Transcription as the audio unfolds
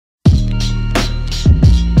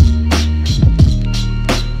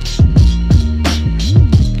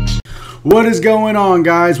What is going on,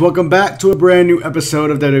 guys? Welcome back to a brand new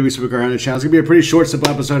episode of WWE Supercard on the channel. It's going to be a pretty short, simple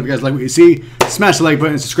episode. If you guys like what you see, smash the like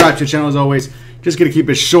button and subscribe to the channel as always. Just going to keep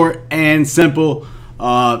it short and simple.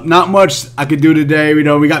 Not much I could do today. You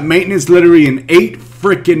know, we got maintenance literally in 8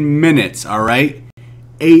 freaking minutes, all right?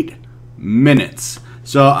 8 minutes.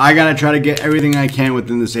 So I got to try to get everything I can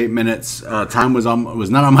within this 8 minutes. Time was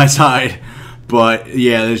not on my side. But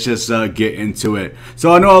yeah, let's just get into it.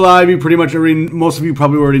 So I know a lot of you most of you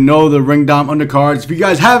probably already know the Ring Dom Undercards. If you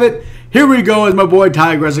guys have it, here we go, as my boy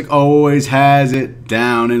Ty Gressick always has it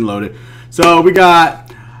down and loaded. So we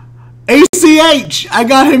got ACH. I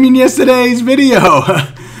got him in yesterday's video.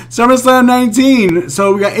 SummerSlam 19.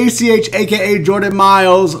 So we got ACH, aka Jordan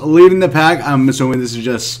Miles, leading the pack. I'm assuming this is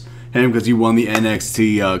just him because he won the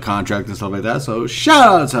NXT contract and stuff like that. So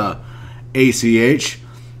shout out to ACH.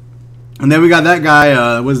 And then we got that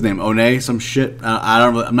guy, what's his name, One, some shit.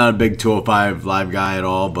 I'm not a big 205 Live guy at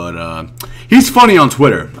all, but he's funny on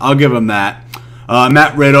Twitter. I'll give him that.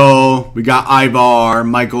 Matt Riddle, we got Ivar,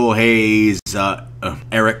 Michael Hayes,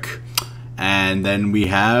 Eric, and then we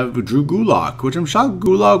have Drew Gulak, which I'm shocked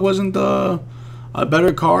Gulak wasn't a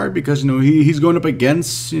better card because, you know, he's going up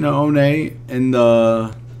against, you know, One in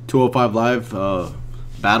the 205 Live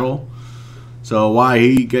battle. So why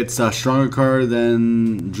he gets a stronger card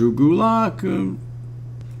than Drew Gulak? Who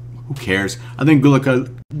cares? I think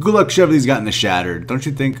Gulak should have at least gotten the Shattered. Don't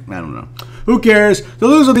you think? I don't know. Who cares? So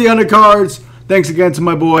those are the undercards. Thanks again to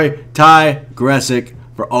my boy Ty Gressick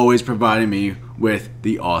for always providing me with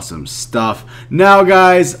the awesome stuff. Now,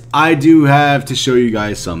 guys, I do have to show you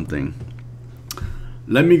guys something.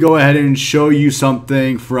 Let me go ahead and show you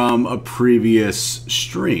something from a previous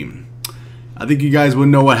stream. I think you guys would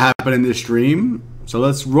know what happened in this stream. So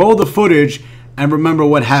let's roll the footage and remember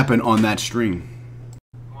what happened on that stream.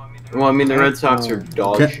 Well, I mean, the Red Sox are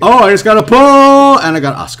dog shit. Oh, I just got a pull, and I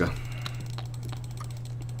got Asuka.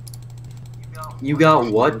 You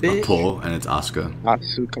got what, bitch? A pull, and it's Asuka.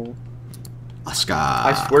 Asuka.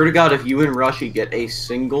 I swear to God, if you and Rushy get a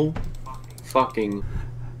single fucking...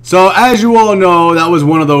 So, as you all know, that was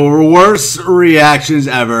one of the worst reactions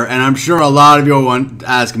ever, and I'm sure a lot of you are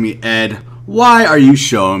asking me, Ed, why are you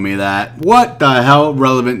showing me that? What the hell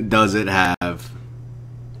relevant does it have?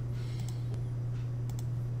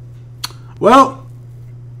 Well,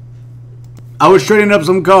 I was trading up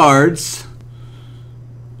some cards,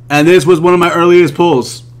 and this was one of my earliest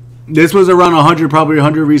pulls. This was around 100, probably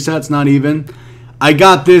 100 resets, not even. I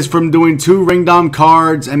got this from doing 2 Ring Dom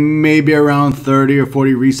cards and maybe around 30 or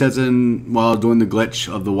 40 resets while doing the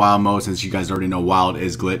glitch of the Wild mode, since you guys already know Wild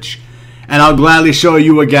is glitch. And I'll gladly show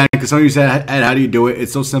you again, because some of you said, Ed, how do you do it?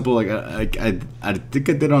 It's so simple. Like I think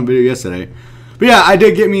I did it on video yesterday. But yeah, I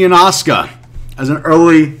did get me an Asuka as an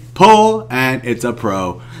early pull, and it's a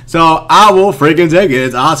pro. So I will freaking take it.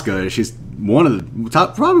 It's Asuka. She's one of the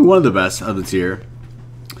top, probably one of the best of the tier.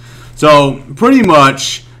 So pretty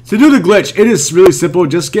much, to do the glitch, it is really simple.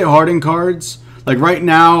 Just get hardened cards. Like right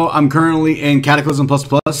now, I'm currently in Cataclysm Plus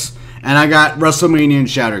Plus, and I got WrestleMania and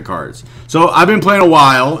Shattered cards. So I've been playing a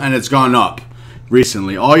while, and it's gone up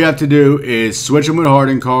recently. All you have to do is switch them with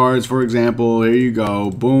hardened cards. For example, here you go.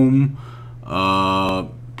 Boom.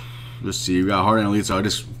 Let's see. We got hardened elite, so I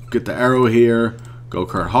just get the arrow here. Go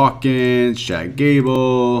Kurt Hawkins, Chad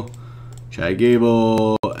Gable,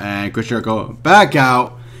 and Chris Jericho. Back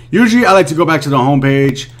out. Usually, I like to go back to the home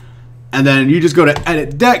page. And then you just go to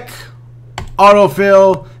edit deck,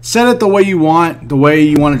 autofill, set it the way you want to, if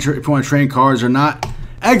you want to train cards or not.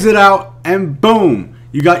 Exit out, and boom,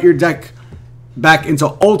 you got your deck back into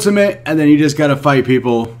ultimate, and then you just got to fight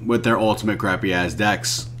people with their ultimate crappy ass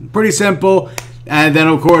decks. Pretty simple. And then,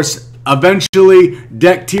 of course, eventually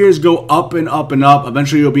deck tiers go up and up and up.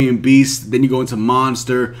 Eventually you'll be in Beast, then you go into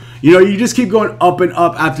Monster. You know, you just keep going up and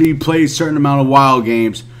up after you play a certain amount of Wild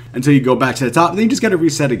games, until you go back to the top. Then you just got to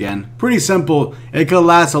reset again. Pretty simple. It could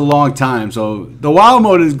last a long time. So the Wild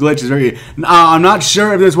mode glitch is very... I'm not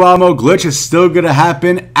sure if this Wild mode glitch is still going to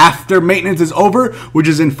happen after maintenance is over, which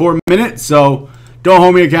is in 4 minutes. So don't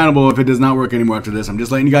hold me accountable if it does not work anymore after this. I'm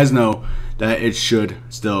just letting you guys know that it should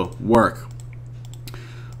still work.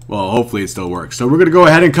 Well, hopefully it still works. So we're going to go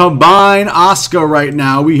ahead and combine Asuka right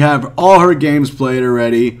now. We have all her games played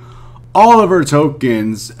already. All of her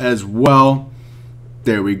tokens as well.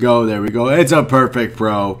 There we go, there we go. It's a perfect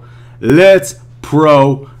pro. Let's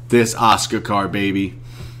pro this Asuka card, baby.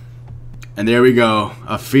 And there we go.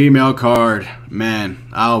 A female card. Man,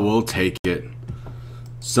 I will take it.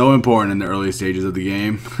 So important in the early stages of the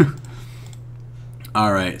game.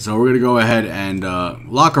 Alright, so we're going to go ahead and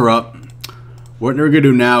lock her up. What we're going to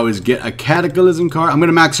do now is get a Cataclysm card. I'm going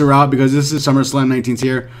to max her out because this is SummerSlam 19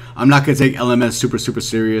 tier. I'm not going to take LMS super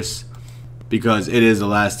serious. because it is the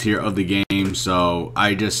last tier of the game. So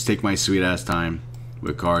I just take my sweet ass time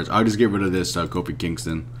with cards. I'll just get rid of this Kofi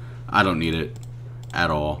Kingston. I don't need it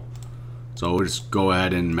at all. So we'll just go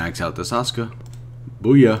ahead and max out this Asuka.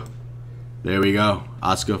 Booyah. There we go.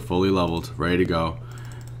 Asuka fully leveled, ready to go.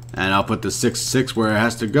 And I'll put the 6/6 where it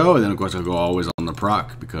has to go, and then of course I'll go always on the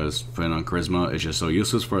proc, because putting on charisma is just so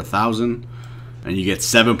useless for 1,000, and you get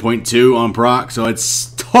 7.2 on proc, so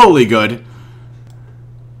it's totally good.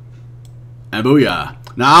 And booyah.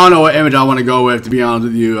 Now I don't know what image I want to go with, to be honest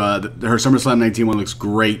with you. Her SummerSlam 19 one looks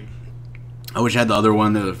great. I wish I had the other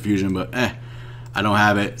one, the Fusion, but I don't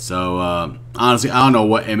have it. So honestly, I don't know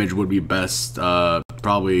what image would be best.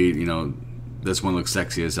 Probably, you know, this one looks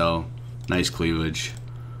sexy as hell. Nice cleavage.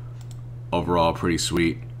 Overall, pretty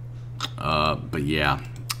sweet. But yeah,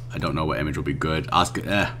 I don't know what image will be good.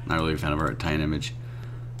 Asuka, not really a fan of her Titan image.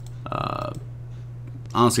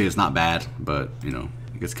 Honestly, it's not bad, but you know,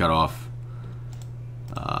 it gets cut off.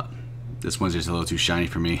 This one's just a little too shiny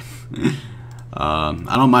for me.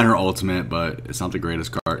 I don't mind her ultimate, but it's not the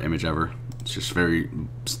greatest card image ever. It's just very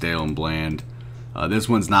stale and bland. This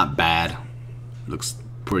one's not bad. Looks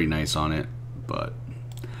pretty nice on it, but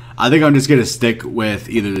I think I'm just gonna stick with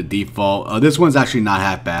either the default. This one's actually not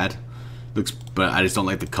half bad. Looks, but I just don't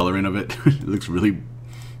like the coloring of it. It looks really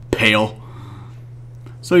pale.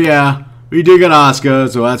 So yeah, we do get Asuka,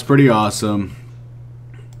 so that's pretty awesome.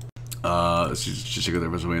 Let's just check out the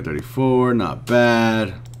WrestleMania 34. Not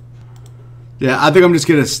bad. Yeah, I think I'm just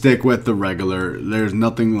gonna stick with the regular. There's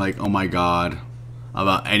nothing like, oh my god,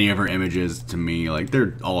 about any of her images to me. Like,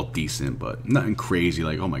 they're all decent, but nothing crazy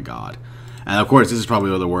like, oh my god. And of course, this is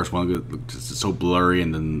probably the worst one. It's so blurry,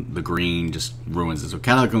 and then the green just ruins it. So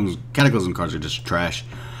Cataclysm cards are just trash.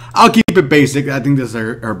 I'll keep it basic. I think this is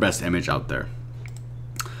her best image out there.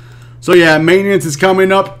 So yeah, maintenance is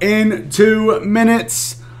coming up in 2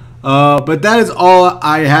 minutes. But that is all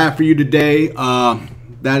I have for you today.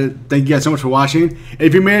 Thank you guys so much for watching.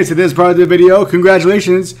 If you made it to this part of the video,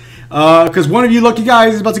 congratulations. Because one of you lucky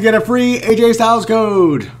guys is about to get a free AJ Styles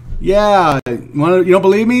code. Yeah, you don't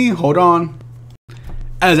believe me? Hold on.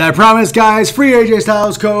 As I promised, guys, free AJ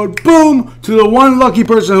Styles code. Boom! To the one lucky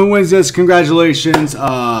person who wins this, congratulations.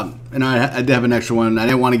 And I did have an extra one. I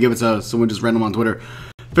didn't want to give it to someone just random on Twitter.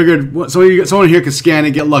 Figured someone here could scan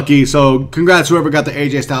and get lucky. So congrats whoever got the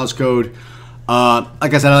AJ Styles code.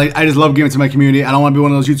 Like I said, I just love giving it to my community. I don't want to be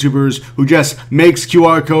one of those YouTubers who just makes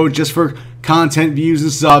QR codes just for content, views,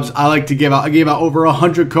 and subs. I like to give out. I gave out over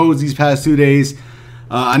 100 codes these past 2 days.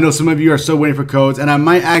 I know some of you are still waiting for codes, and I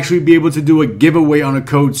might actually be able to do a giveaway on a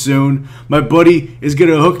code soon. My buddy is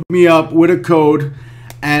going to hook me up with a code,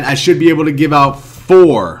 and I should be able to give out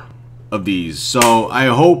 4 of these. So I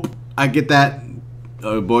hope I get that.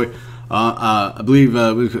 Oh boy. I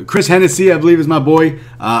believe Chris Hennessy, I believe, is my boy.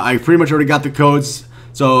 I pretty much already got the codes,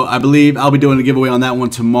 so I believe I'll be doing a giveaway on that one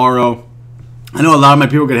tomorrow. I know a lot of my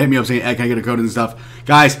people are gonna hit me up saying, "Hey, can I get a code and stuff?"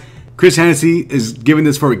 Guys, Chris Hennessy is giving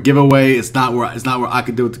this for a giveaway. It's not where I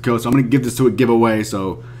could do with the code, so I'm gonna give this to a giveaway.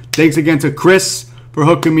 So thanks again to Chris for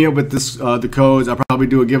hooking me up with this the codes. I'll probably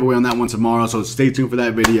do a giveaway on that one tomorrow, so stay tuned for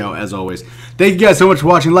that video as always. Thank you guys so much for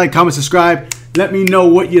watching. Like, comment, subscribe. Let me know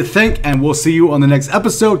what you think, and we'll see you on the next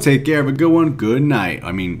episode. Take care. Have a good one. Good night.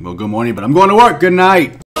 I mean, well, good morning, but I'm going to work. Good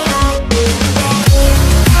night.